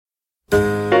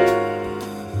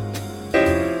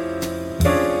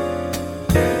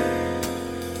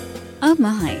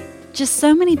my, just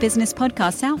so many business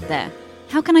podcasts out there.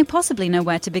 How can I possibly know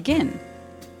where to begin?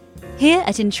 Here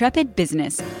at Intrepid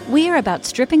Business, we are about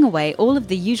stripping away all of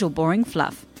the usual boring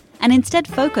fluff and instead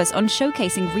focus on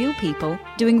showcasing real people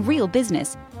doing real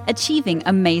business, achieving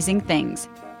amazing things.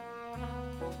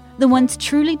 The ones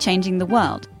truly changing the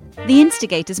world, the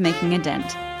instigators making a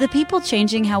dent, the people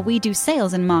changing how we do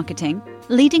sales and marketing,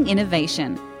 leading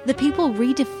innovation, the people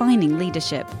redefining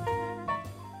leadership.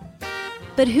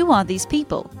 But who are these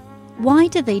people? Why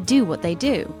do they do what they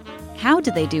do? How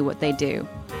do they do what they do?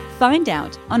 Find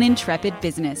out on Intrepid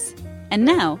Business. And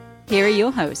now, here are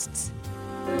your hosts.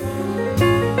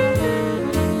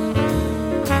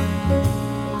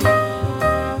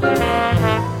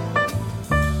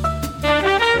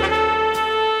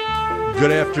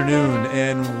 Good afternoon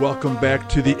and welcome back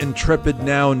to the Intrepid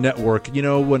Now Network. You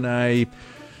know, when I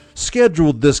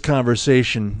scheduled this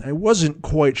conversation, I wasn't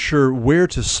quite sure where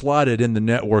to slot it in the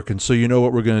network, and so you know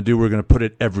what we're going to do? We're going to put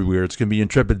it everywhere. It's going to be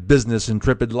Intrepid Business,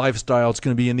 Intrepid Lifestyle. It's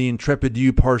going to be in the Intrepid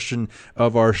You portion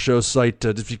of our show site,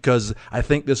 just because I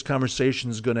think this conversation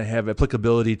is going to have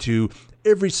applicability to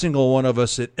every single one of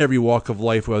us at every walk of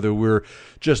life, whether we're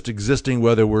just existing,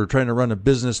 whether we're trying to run a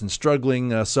business and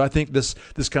struggling. So I think this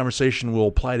conversation will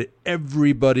apply to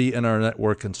everybody in our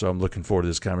network, and so I'm looking forward to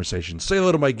this conversation. Say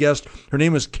hello to my guest. Her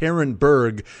name is Karen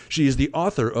Berg. She is the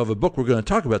author of a book we're going to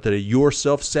talk about today, Your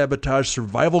Self-Sabotage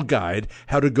Survival Guide,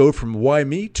 How to Go From Why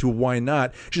Me to Why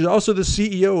Not. She's also the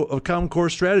CEO of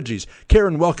Comcore Strategies.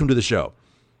 Karen, welcome to the show.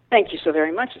 Thank you so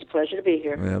very much. It's a pleasure to be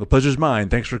here. Yeah, the pleasure's mine.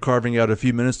 Thanks for carving out a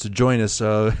few minutes to join us.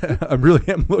 I really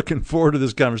am looking forward to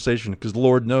this conversation because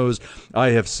Lord knows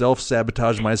I have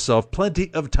self-sabotaged myself plenty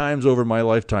of times over my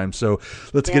lifetime. So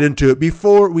let's get into it.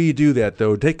 Before we do that,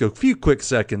 though, take a few quick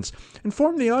seconds.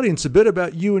 Inform the audience a bit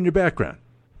about you and your background.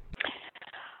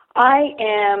 I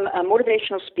am a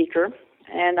motivational speaker,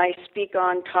 and I speak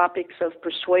on topics of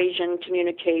persuasion,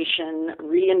 communication,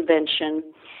 reinvention,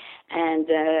 and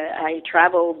I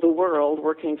travel the world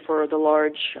working for the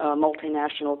large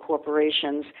multinational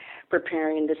corporations,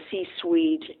 preparing the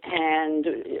C-suite and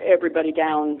everybody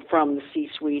down from the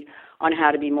C-suite on how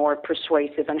to be more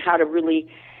persuasive and how to really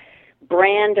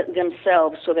brand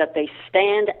themselves so that they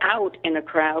stand out in a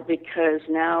crowd, because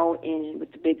now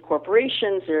with the big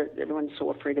corporations, everyone's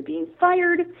so afraid of being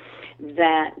fired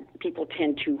that people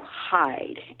tend to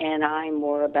hide. And I'm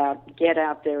more about get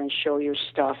out there and show your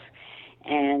stuff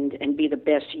and be the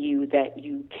best you that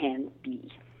you can be.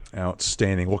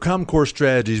 Outstanding. Well, Comcore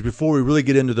Strategies, before we really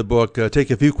get into the book,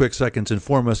 take a few quick seconds,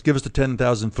 inform us, give us the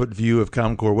 10,000-foot view of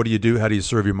Comcore. What do you do? How do you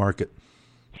serve your market?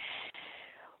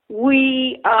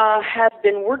 We have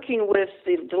been working with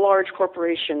the large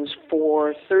corporations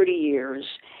for 30 years,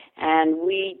 and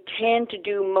we tend to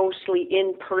do mostly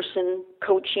in-person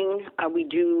coaching. We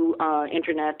do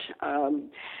internet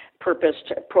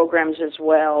purposed programs as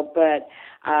well, but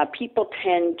people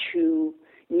tend to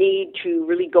need to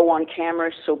really go on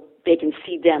camera so they can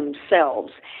see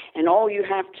themselves. And all you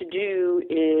have to do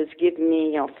is give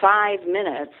me 5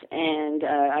 minutes, and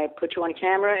I put you on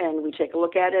camera, and we take a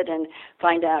look at it and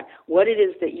find out what it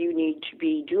is that you need to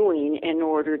be doing in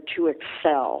order to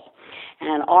excel.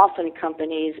 And often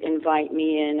companies invite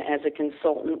me in as a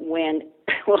consultant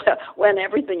when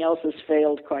everything else has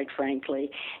failed, quite frankly.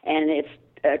 And it's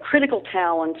critical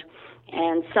talent,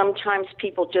 and sometimes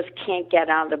people just can't get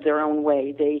out of their own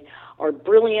way. They are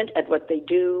brilliant at what they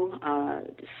do,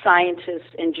 scientists,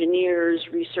 engineers,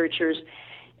 researchers,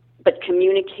 but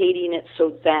communicating it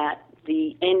so that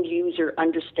the end user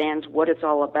understands what it's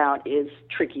all about is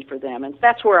tricky for them. And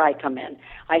that's where I come in.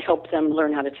 I help them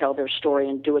learn how to tell their story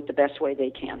and do it the best way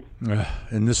they can.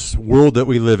 In this world that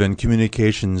we live in,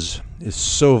 communications is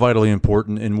so vitally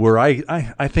important, and where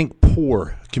I think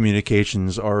poor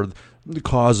communications are the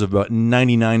cause of about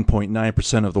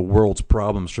 99.9% of the world's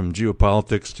problems, from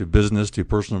geopolitics to business to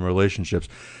personal relationships.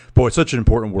 Boy, it's such an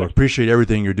important work. Appreciate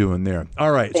everything you're doing there.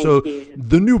 All right, Thank you.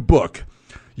 The new book,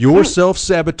 Your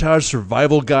Self-Sabotage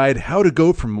Survival Guide, How to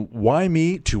Go From Why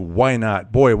Me to Why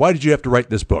Not. Boy, why did you have to write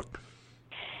this book?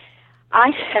 I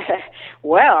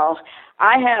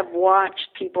have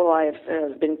watched people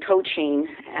I've been coaching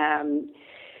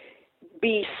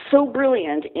be so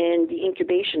brilliant in the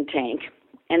incubation tank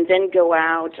and then go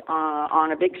out on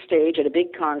a big stage at a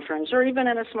big conference, or even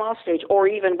in a small stage, or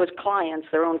even with clients,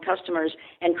 their own customers,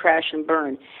 and crash and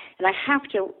burn. And I have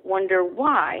to wonder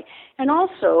why. And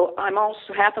also,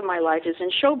 half of my life is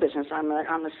in show business. I'm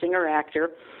a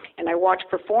singer-actor, and I watch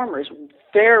performers,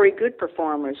 very good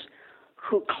performers,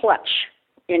 who clutch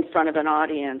in front of an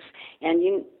audience.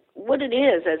 And what it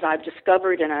is, as I've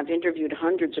discovered, and I've interviewed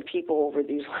hundreds of people over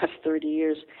these last 30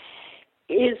 years,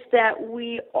 is that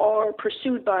we are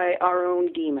pursued by our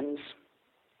own demons.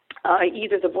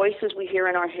 Either the voices we hear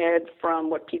in our head from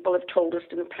what people have told us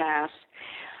in the past,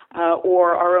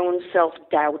 or our own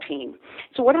self-doubting.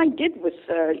 So what I did with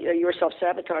your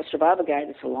Self-Sabotage Survival Guide,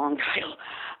 it's a long title,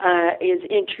 is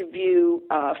interview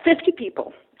 50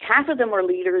 people. Half of them are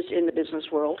leaders in the business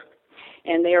world,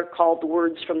 and they are called the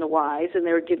words from the wise, and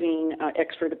they're giving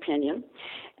expert opinion.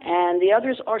 And the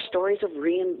others are stories of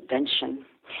reinvention.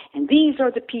 And these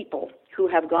are the people who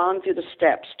have gone through the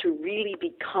steps to really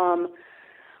become,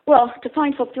 well, to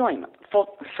find fulfillment.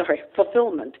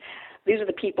 These are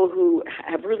the people who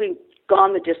have really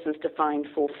gone the distance to find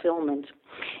fulfillment.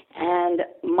 And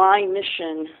my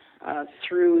mission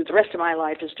through the rest of my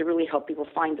life is to really help people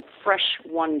find the fresh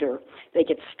wonder. They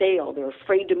get stale. They're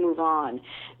afraid to move on.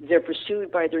 They're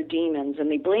pursued by their demons, and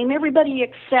they blame everybody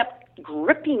except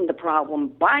gripping the problem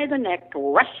by the neck,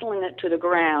 wrestling it to the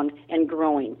ground, and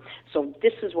growing. So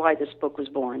this is why this book was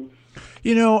born.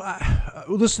 You know,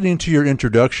 listening to your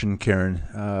introduction, Karen,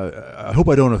 I hope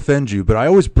I don't offend you, but I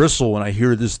always bristle when I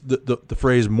hear the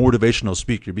phrase motivational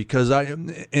speaker, because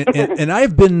and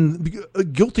I've been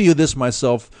guilty of this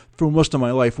myself for most of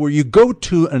my life, where you go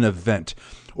to an event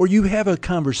or you have a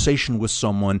conversation with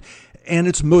someone and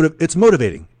it's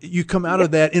motivating. You come out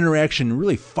of that interaction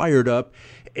really fired up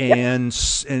and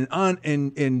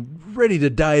ready to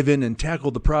dive in and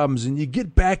tackle the problems, and you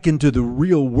get back into the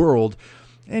real world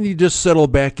and you just settle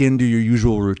back into your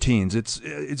usual routines.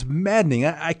 It's maddening.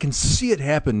 I can see it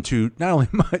happen to not only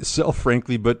myself,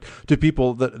 frankly, but to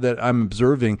people that I'm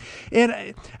observing.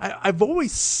 And I've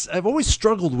always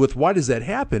struggled with, why does that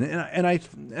happen? And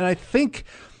I think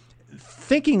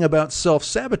thinking about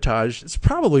self-sabotage, it's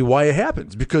probably why it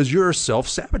happens, because you're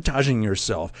self-sabotaging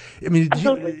yourself. I mean,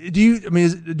 do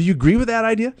you agree with that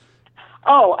idea?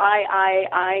 Oh,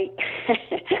 I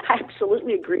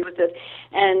absolutely agree with it.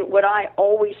 And what I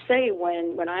always say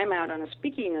when I'm out on a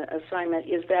speaking assignment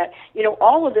is that, you know,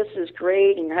 all of this is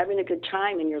great and you're having a good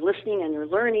time and you're listening and you're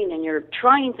learning and you're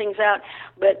trying things out,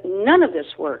 but none of this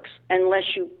works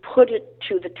unless you put it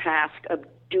to the task of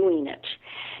doing it.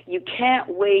 You can't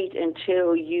wait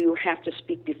until you have to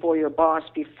speak before your boss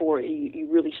before you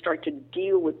really start to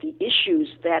deal with the issues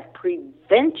that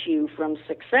prevent you from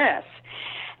success.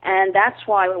 And that's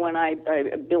why when I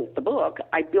built the book,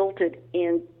 I built it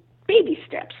in baby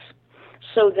steps,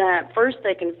 so that first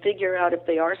they can figure out if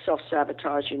they are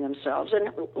self-sabotaging themselves. And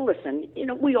listen, you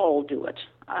know, we all do it.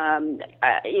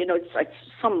 You know, it's like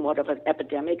somewhat of an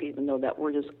epidemic, even though that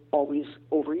word is always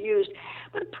overused.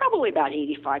 But probably about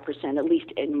 85%, at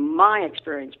least in my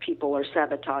experience, people are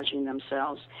sabotaging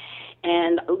themselves.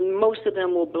 And most of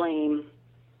them will blame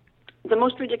the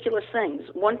most ridiculous things.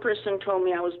 One person told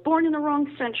me I was born in the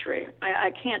wrong century.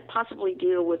 I can't possibly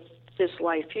deal with this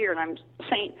life here. And I'm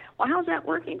saying, well, how's that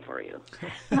working for you?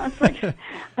 It's like,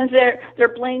 and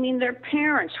they're blaming their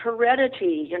parents,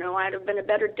 heredity. You know, I'd have been a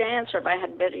better dancer if I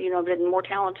had been, you know, been more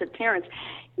talented parents.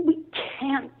 We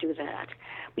can't do that.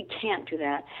 We can't do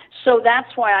that. So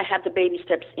that's why I have the baby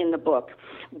steps in the book.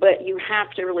 But you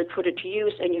have to really put it to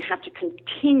use, and you have to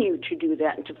continue to do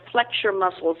that and to flex your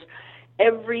muscles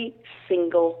every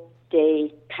single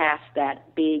day past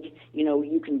that big, you know,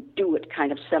 you can do it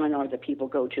kind of seminar that people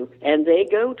go to, and they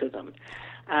go to them.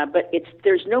 But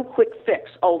there's no quick fix,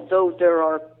 although there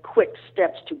are quick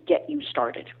steps to get you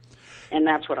started. And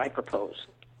that's what I propose.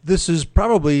 This is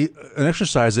probably an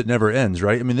exercise that never ends,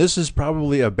 right? I mean, this is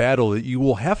probably a battle that you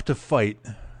will have to fight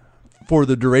for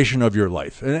the duration of your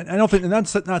life. And I don't think, and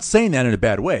that's not saying that in a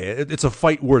bad way. It's a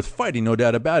fight worth fighting, no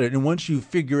doubt about it. And once you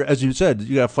figure, as you said,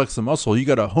 you got to flex the muscle, you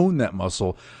got to hone that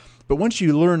muscle. But once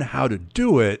you learn how to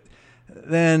do it,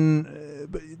 then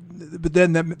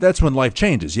that's when life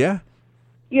changes, yeah?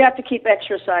 You have to keep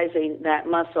exercising that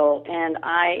muscle. And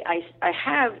I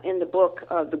have in the book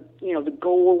the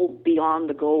goal beyond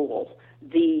the goal,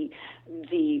 the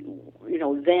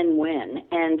then when.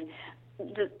 And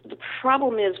the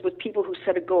problem is with people who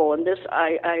set a goal, and this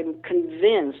I'm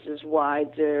convinced is why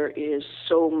there is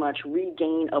so much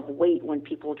regain of weight when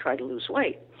people try to lose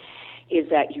weight, is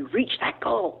that you reach that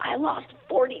goal. I lost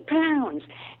 40 pounds,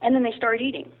 and then they start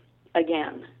eating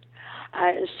again.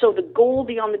 So the goal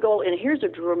beyond the goal, and here's a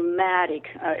dramatic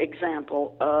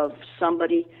example of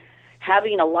somebody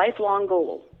having a lifelong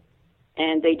goal,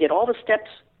 and they did all the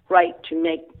steps right to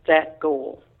make that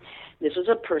goal. This was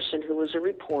a person who was a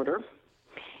reporter,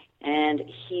 and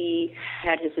he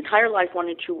had his entire life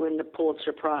wanted to win the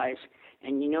Pulitzer Prize.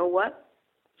 And you know what?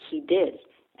 He did.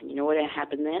 And you know what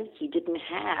happened then? He didn't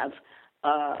have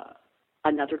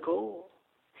another goal.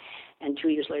 and 2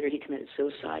 years later he committed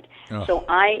suicide. Oh. So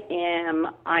I am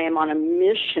on a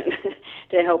mission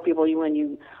to help people. When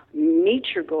you meet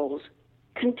your goals,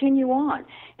 continue on.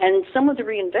 And some of the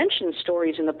reinvention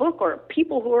stories in the book are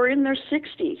people who are in their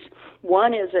 60s.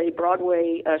 One is a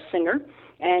Broadway singer,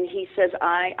 and he says,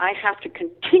 I have to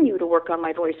continue to work on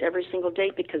my voice every single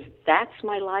day because that's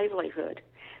my livelihood.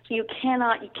 So you can't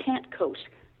coast.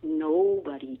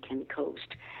 Nobody can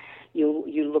coast.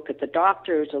 You look at the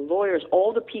doctors, the lawyers,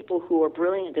 all the people who are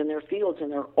brilliant in their fields,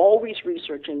 and they're always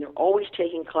researching, they're always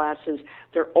taking classes,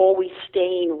 they're always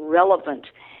staying relevant.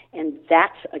 And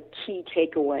that's a key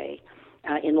takeaway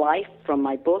in life from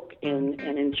my book and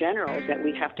in general, is that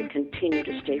we have to continue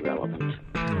to stay relevant.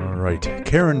 All right.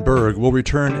 Karen Berg will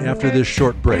return after this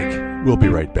short break. We'll be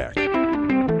right back.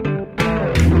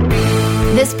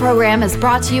 This program is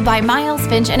brought to you by Miles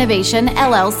Finch Innovation,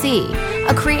 LLC,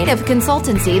 a creative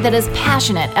consultancy that is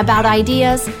passionate about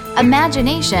ideas,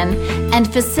 imagination, and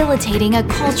facilitating a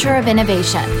culture of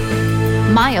innovation.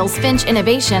 Miles Finch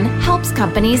Innovation helps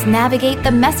companies navigate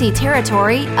the messy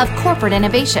territory of corporate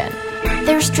innovation.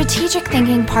 They're strategic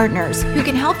thinking partners who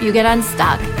can help you get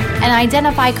unstuck and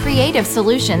identify creative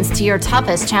solutions to your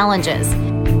toughest challenges.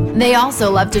 They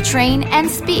also love to train and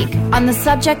speak on the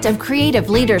subject of creative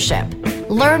leadership.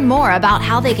 Learn more about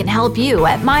how they can help you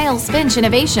at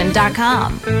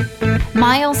milesfinchinnovation.com.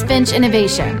 Miles Finch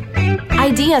Innovation.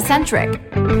 Idea-centric.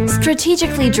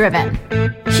 Strategically driven.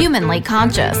 Humanly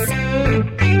conscious.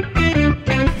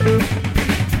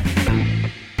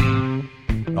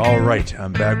 All right,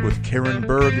 I'm back with Karen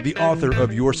Berg, the author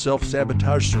of Your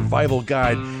Self-Sabotage Survival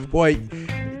Guide. Boy,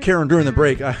 Karen, during the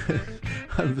break, I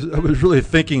was really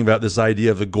thinking about this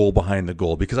idea of the goal behind the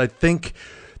goal, because I think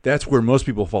that's where most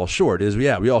people fall short is, we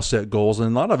all set goals,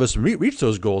 and a lot of us reach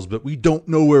those goals, but we don't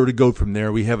know where to go from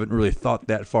there. We haven't really thought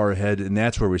that far ahead, and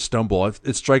that's where we stumble.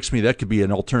 It strikes me that could be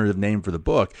an alternative name for the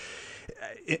book.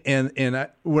 And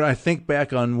when I think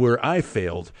back on where I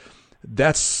failed,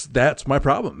 that's my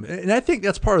problem. And I think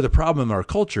that's part of the problem in our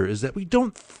culture is that we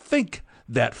don't think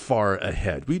that far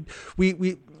ahead. I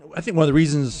think one of the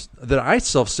reasons that I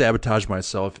self-sabotage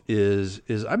myself is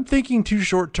I'm thinking too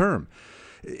short term.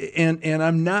 And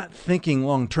I'm not thinking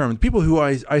long term. People who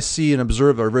I see and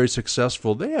observe are very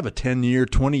successful, they have a 10-year,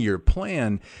 20-year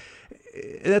plan.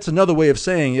 That's another way of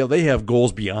saying, they have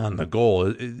goals beyond the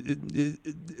goal.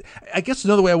 I guess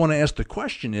another way I want to ask the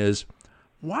question is,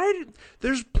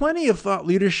 there's plenty of thought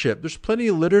leadership, there's plenty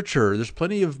of literature, there's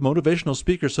plenty of motivational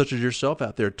speakers such as yourself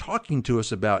out there talking to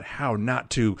us about how not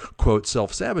to, quote,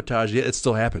 self-sabotage, yet it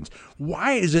still happens.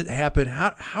 Why does it happen?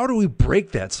 How do we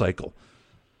break that cycle?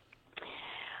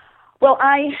 Well,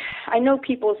 I know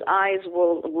people's eyes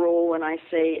will roll when I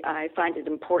say I find it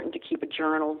important to keep a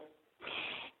journal.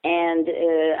 And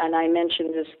I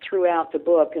mentioned this throughout the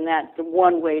book, and that the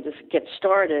one way to get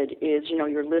started is,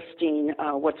 you're listing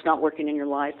what's not working in your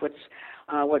life,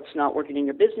 what's not working in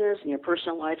your business, in your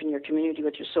personal life, in your community,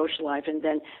 with your social life, and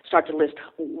then start to list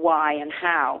why and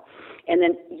how. And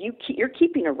then you're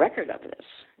keeping a record of this.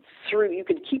 You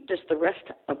could keep this the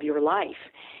rest of your life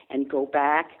and go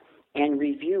back and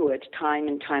review it time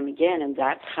and time again, and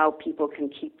that's how people can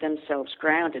keep themselves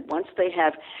grounded. Once they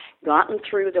have gotten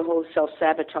through the whole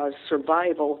self-sabotage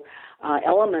survival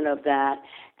element of that,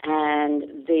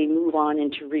 and they move on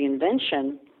into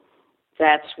reinvention,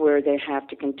 that's where they have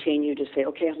to continue to say,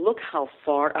 okay, look how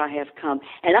far I have come.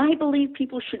 And I believe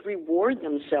people should reward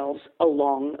themselves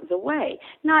along the way.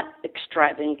 Not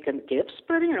extravagant gifts,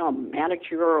 but, a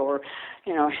manicure or,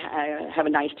 have a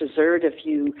nice dessert if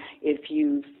you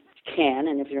can,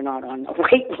 and if you're not on a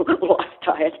weight loss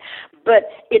diet.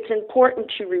 But it's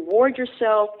important to reward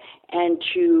yourself and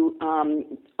to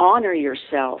honor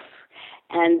yourself.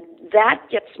 And that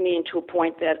gets me into a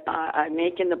point that I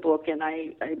make in the book, and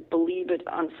I believe it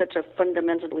on such a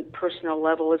fundamentally personal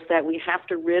level, is that we have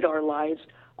to rid our lives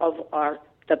of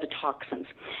the toxins.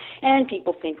 And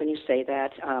people think when you say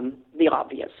that, the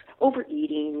obvious,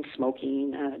 overeating,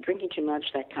 smoking, drinking too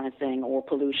much, that kind of thing, or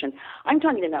pollution. I'm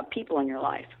talking about people in your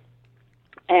life.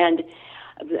 And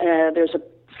there's a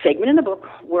segment in the book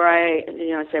where I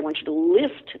say I want you to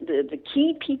list the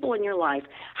key people in your life.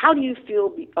 How do you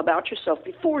feel about yourself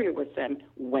before you're with them,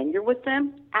 when you're with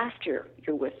them, after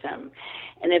you're with them?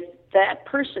 And if that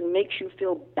person makes you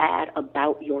feel bad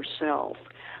about yourself,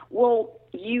 well,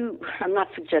 I'm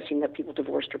not suggesting that people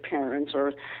divorce their parents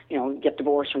or, get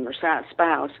divorced from their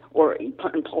spouse or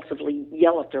impulsively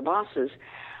yell at their bosses,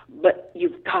 but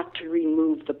you've got to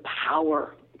remove the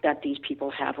power that these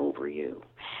people have over you.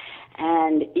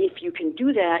 And if you can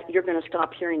do that, you're going to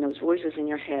stop hearing those voices in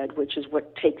your head, which is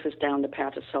what takes us down the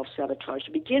path of self-sabotage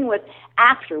to begin with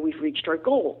after we've reached our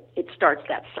goal. It starts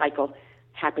that cycle,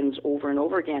 happens over and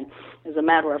over again. As a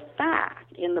matter of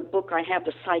fact, in the book I have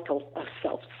the cycle of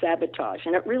self-sabotage,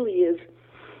 and it really is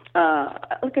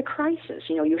like a crisis.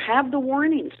 You know, you have the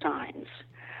warning signs.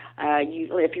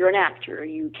 If you're an actor,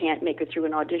 you can't make it through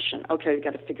an audition. Okay, you've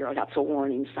got to figure out that's a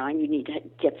warning sign. You need to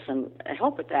get some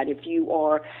help with that. If you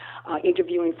are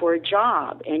interviewing for a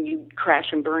job and you crash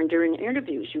and burn during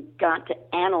interviews, you've got to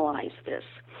analyze this.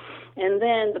 And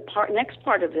then the next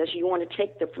part of this, you want to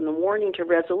take from the warning to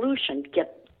resolution,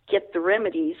 get the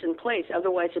remedies in place.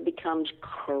 Otherwise, it becomes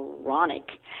chronic.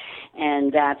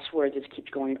 And that's where this keeps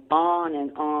going on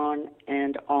and on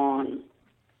and on.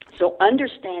 So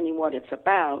understanding what it's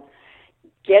about,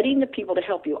 getting the people to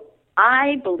help you.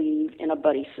 I believe in a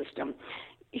buddy system.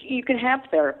 You can have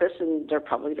therapists, and they're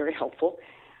probably very helpful,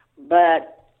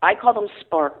 but I call them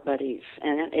SPARK buddies,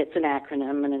 and it's an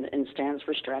acronym, and stands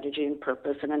for strategy and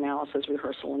purpose and analysis,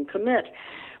 rehearsal, and commit.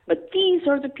 But these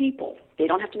are the people. They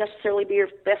don't have to necessarily be your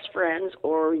best friends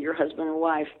or your husband or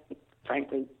wife.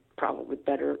 Frankly, probably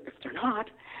better if they're not.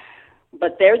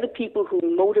 But they're the people who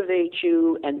motivate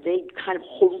you, and they kind of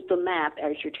hold the map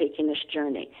as you're taking this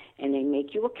journey. And they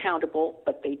make you accountable,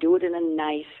 but they do it in a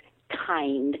nice,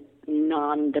 kind,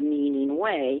 non-demeaning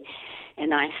way.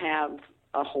 And I have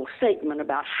a whole segment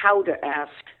about how to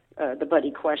ask the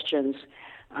buddy questions,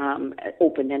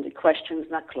 open-ended questions,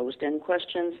 not closed-end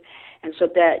questions, and so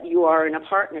that you are in a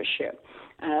partnership.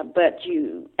 And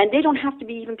they don't have to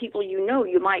be even people you know.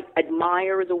 You might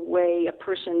admire the way a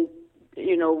person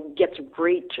gets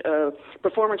great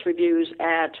performance reviews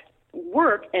at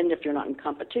work, and if you're not in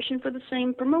competition for the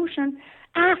same promotion,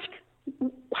 ask,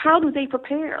 how do they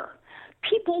prepare?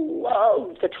 People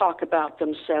love to talk about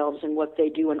themselves and what they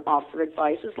do and offer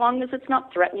advice as long as it's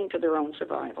not threatening to their own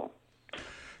survival.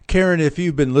 Karen, if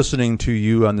you've been listening to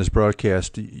you on this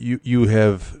broadcast, you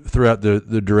have throughout the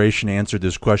duration answered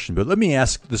this question. But let me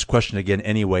ask this question again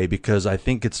anyway, because I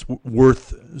think it's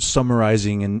worth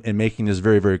summarizing and making this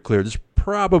very, very clear. There's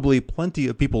probably plenty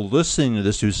of people listening to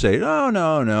this who say, oh,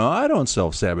 no, I don't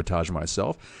self-sabotage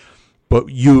myself. But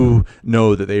you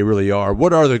know that they really are.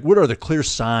 What are the clear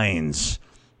signs,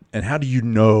 and how do you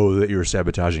know that you're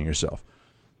sabotaging yourself?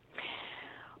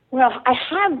 Well, I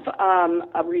have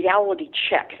a reality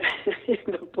check in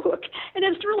the book, and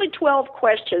it's really 12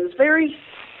 questions, very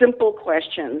simple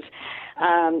questions,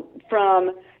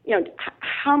 from,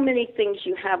 how many things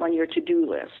you have on your to-do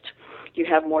list. You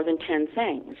have more than 10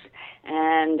 things.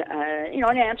 And,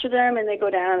 and answer them, and they go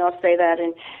down, and I'll say that.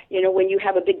 And, when you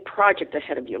have a big project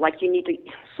ahead of you, like you need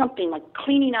something like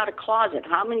cleaning out a closet.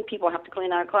 How many people have to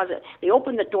clean out a closet? They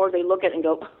open the door, they look at it and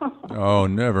go, oh,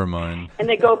 never mind. And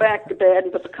they go back to bed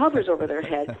and put the covers over their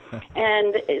head.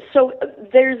 And so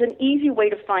there's an easy way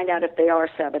to find out if they are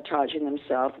sabotaging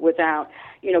themselves without,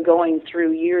 going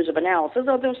through years of analysis,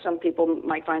 although some people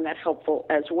might find that helpful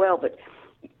as well. But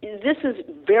this is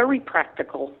very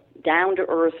practical,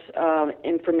 down-to-earth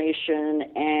information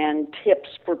and tips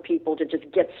for people to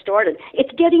just get started.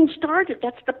 It's getting started.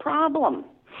 That's the problem.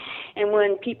 And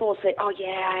when people say, oh,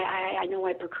 yeah, I know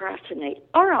I procrastinate.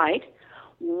 All right,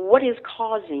 what is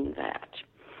causing that?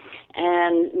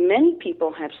 And many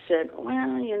people have said,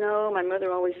 well, my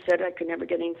mother always said I could never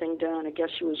get anything done. I guess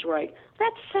she was right.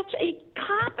 That's such a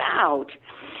cop-out.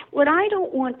 What I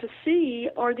don't want to see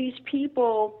are these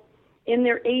people in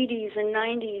their 80s and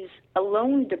 90s,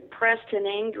 alone, depressed and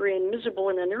angry and miserable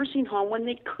in a nursing home when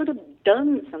they could have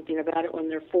done something about it when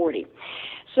they're 40.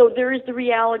 So there is the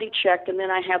reality check, and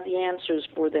then I have the answers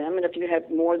for them. And if you have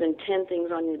more than 10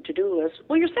 things on your to-do list,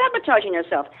 well, you're sabotaging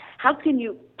yourself. How can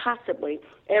you possibly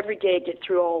every day get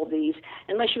through all of these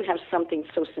unless you have something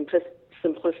so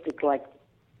simplistic like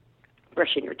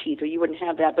brushing your teeth, or you wouldn't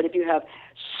have that. But if you have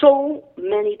so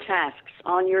many tasks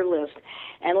on your list,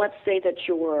 and let's say that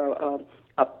you're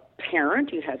a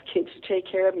parent, you have kids to take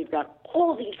care of, you've got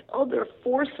all these other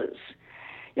forces,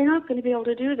 you're not going to be able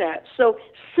to do that. So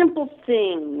simple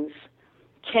things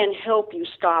can help you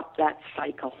stop that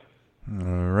cycle.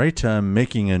 All right, I'm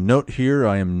making a note here.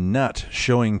 I am not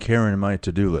showing Karen my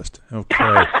to-do list.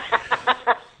 Okay.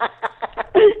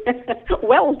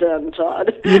 Well done,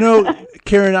 Todd.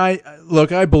 Karen,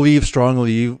 I believe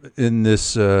strongly in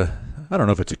this, I don't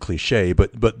know if it's a cliche,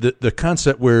 but the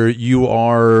concept where you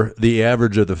are the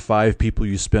average of the 5 people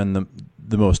you spend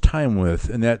the most time with,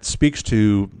 and that speaks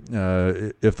to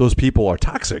if those people are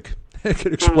toxic. It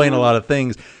could explain a lot of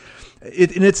things.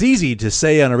 And it's easy to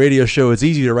say on a radio show. It's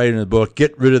easy to write in a book,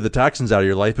 get rid of the toxins out of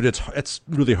your life, but it's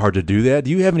really hard to do that.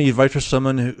 Do you have any advice for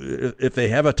someone who, if they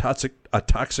have a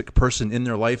toxic person in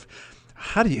their life,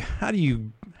 how do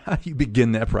you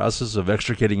begin that process of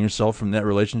extricating yourself from that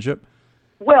relationship?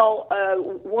 Well,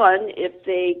 one, if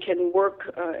they can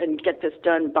work and get this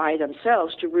done by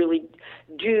themselves to really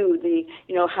do the,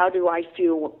 how do I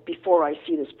feel before I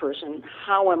see this person?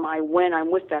 How am I when I'm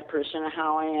with that person?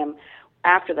 How I am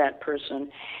after that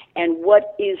person? And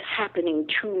what is happening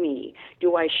to me?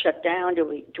 Do I shut down?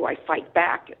 Do I fight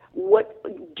back? What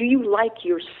do you like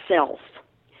yourself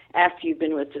after you've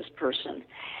been with this person?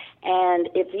 And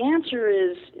if the answer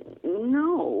is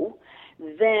no,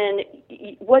 then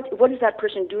what is that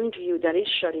person doing to you that is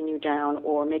shutting you down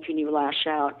or making you lash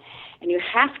out? And you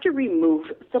have to remove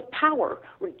the power.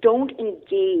 Don't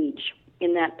engage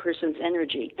in that person's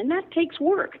energy. And that takes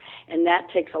work. And that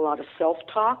takes a lot of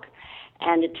self-talk.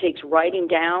 And it takes writing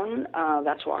down.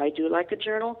 That's why I do like a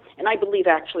journal. And I believe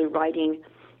actually writing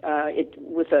it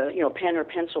with a pen or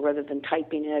pencil rather than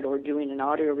typing it or doing an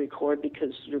audio record,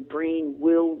 because your brain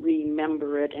will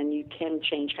remember it, and you can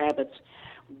change habits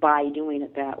by doing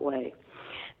it that way.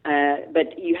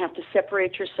 But you have to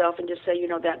separate yourself and just say,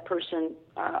 that person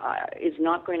is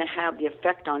not going to have the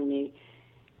effect on me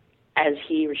as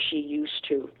he or she used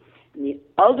to. And the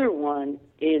other one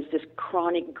is this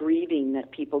chronic grieving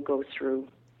that people go through.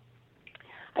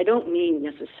 I don't mean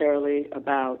necessarily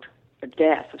about a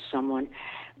death of someone,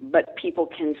 but people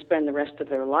can spend the rest of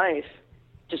their life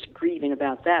just grieving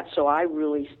about that. So I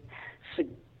really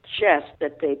suggest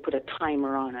that they put a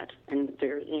timer on it, and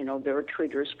there are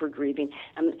triggers for grieving.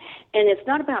 And it's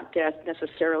not about death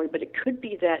necessarily, but it could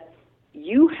be that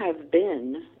you have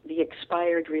been the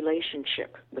expired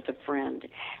relationship with a friend,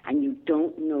 and you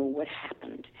don't know what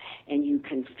happened, and you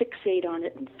can fixate on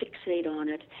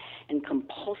it and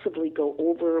compulsively go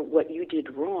over what you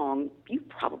did wrong. You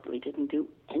probably didn't do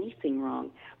anything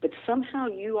wrong, but somehow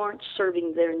you aren't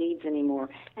serving their needs anymore,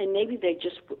 and maybe they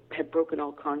just have broken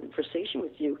all conversation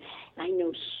with you. And I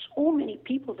know so many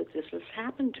people that this has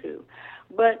happened to,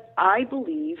 but I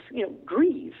believe,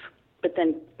 grieve, but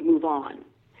then move on.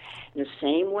 In the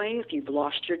same way, if you've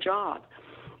lost your job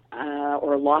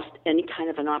or lost any kind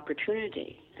of an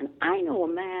opportunity, and I know a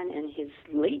man in his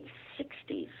late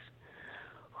 60s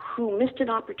who missed an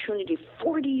opportunity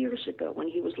 40 years ago when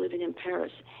he was living in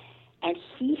Paris, and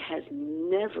he has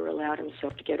never allowed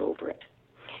himself to get over it.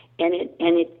 And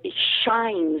it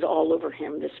shines all over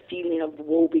him, this feeling of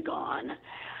woebegone.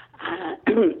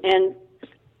 And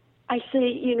I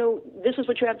say, this is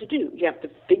what you have to do. You have to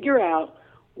figure out,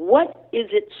 what is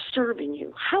it serving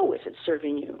you? How is it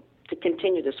serving you to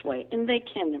continue this way? And they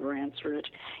can never answer it.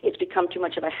 It's become too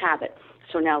much of a habit.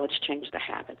 So now let's change the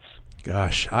habits.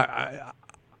 Gosh,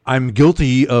 I'm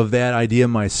guilty of that idea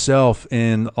myself.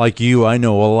 And like you, I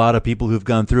know a lot of people who've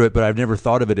gone through it, but I've never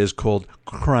thought of it as called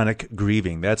chronic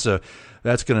grieving. That's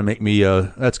going to make me,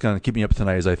 that's going to keep me up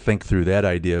tonight as I think through that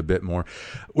idea a bit more.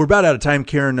 We're about out of time,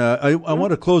 Karen. I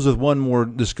want to close with one more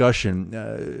discussion.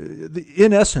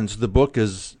 In essence, the book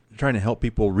is trying to help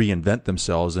people reinvent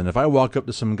themselves. And if I walk up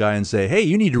to some guy and say, hey,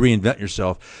 you need to reinvent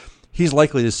yourself, he's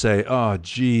likely to say, oh,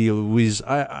 gee, Louise,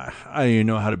 I don't even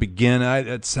know how to begin.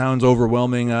 It sounds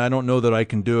overwhelming. I don't know that I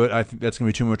can do it. I think that's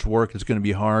going to be too much work. It's going to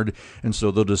be hard. And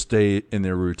so they'll just stay in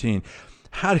their routine.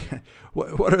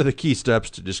 What are the key steps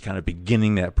to just kind of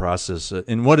beginning that process?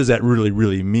 And what does that really,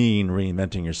 really mean,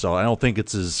 reinventing yourself? I don't think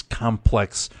it's as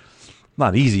complex,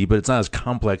 not easy, but it's not as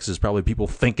complex as probably people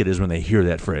think it is when they hear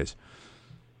that phrase.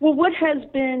 Well, what has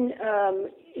been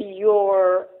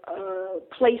your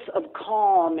place of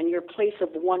calm and your place of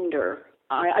wonder?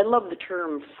 I love the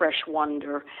term fresh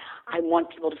wonder. I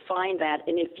want people to find that.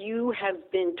 And if you have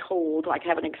been told, like I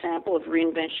have an example of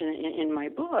reinvention in my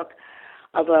book,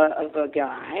 of a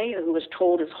guy who was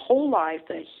told his whole life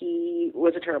that he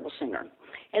was a terrible singer.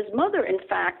 His mother, in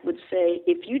fact, would say,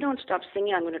 if you don't stop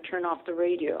singing, I'm going to turn off the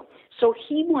radio. So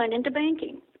he went into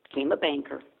banking, became a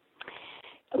banker,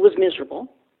 was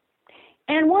miserable.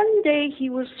 And one day he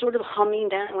was sort of humming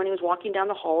down when he was walking down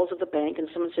the halls of the bank, and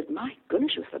someone said, my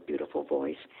goodness, you have a beautiful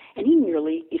voice. And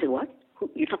he said, what?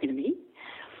 You're talking to me?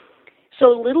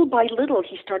 So little by little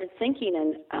he started thinking,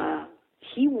 and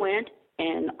he went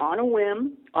and on a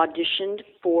whim auditioned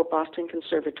for Boston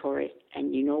Conservatory.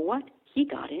 And you know what? He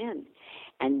got in.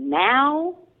 And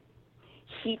now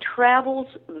he travels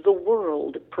the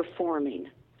world performing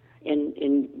and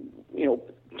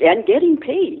getting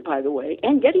paid, by the way,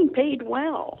 and getting paid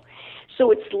well.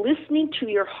 So it's listening to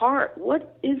your heart.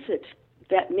 What is it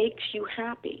that makes you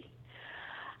happy?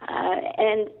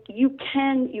 And you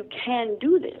can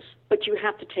do this, but you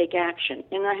have to take action.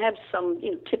 And I have some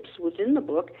tips within the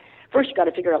book. First, you got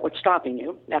to figure out what's stopping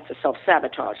you. That's the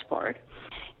self-sabotage part.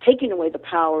 Taking away the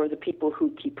power of the people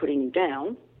who keep putting you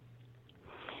down.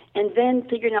 And then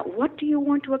figuring out, what do you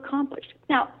want to accomplish?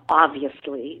 Now,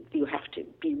 obviously, you have to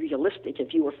be realistic.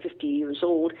 If you were 50 years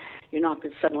old, you're not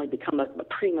going to suddenly become a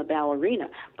prima ballerina.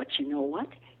 But you know what?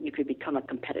 You could become a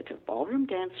competitive ballroom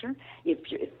dancer. If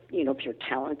you're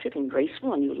talented and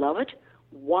graceful and you love it,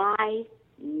 why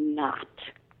not?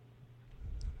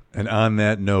 And on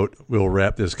that note, we'll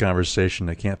wrap this conversation.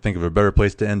 I can't think of a better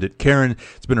place to end it. Karen,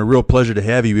 it's been a real pleasure to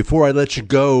have you. Before I let you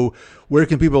go, where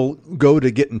can people go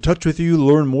to get in touch with you,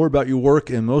 learn more about your work,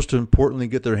 and most importantly,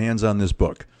 get their hands on this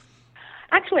book?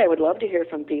 Actually, I would love to hear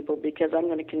from people because I'm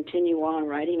going to continue on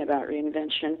writing about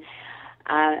reinvention.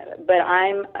 But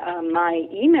my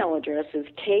email address is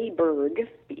kberg,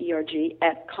 B-E-R-G,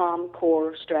 at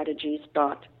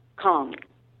comcorestrategies.com.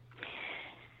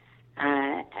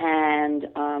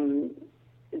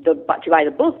 To buy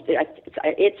the book,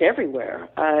 it's everywhere.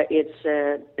 It's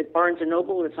at Barnes &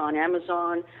 Noble. It's on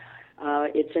Amazon.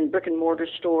 It's in brick and mortar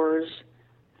stores,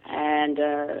 and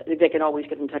they can always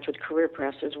get in touch with Career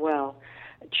Press as well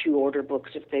to order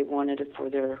books if they wanted it for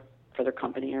their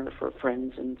company or for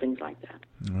friends and things like that.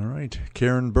 All right.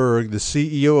 Karen Berg, the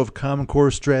CEO of Common Core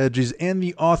Strategies and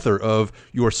the author of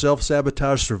Your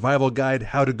Self-Sabotage Survival Guide,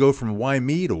 How to Go From Why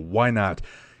Me to Why Not.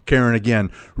 Karen,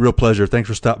 again, real pleasure. Thanks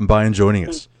for stopping by and joining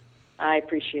us. I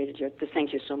appreciate it.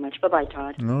 Thank you so much. Bye-bye,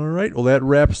 Todd. All right. Well, that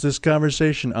wraps this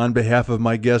conversation. On behalf of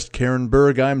my guest, Karen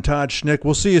Berg, I'm Todd Schnick.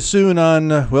 We'll see you soon on,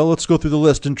 let's go through the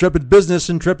list. Intrepid Business,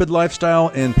 Intrepid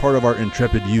Lifestyle, and part of our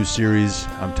Intrepid You series.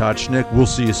 I'm Todd Schnick. We'll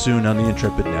see you soon on the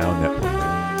Intrepid Now Network.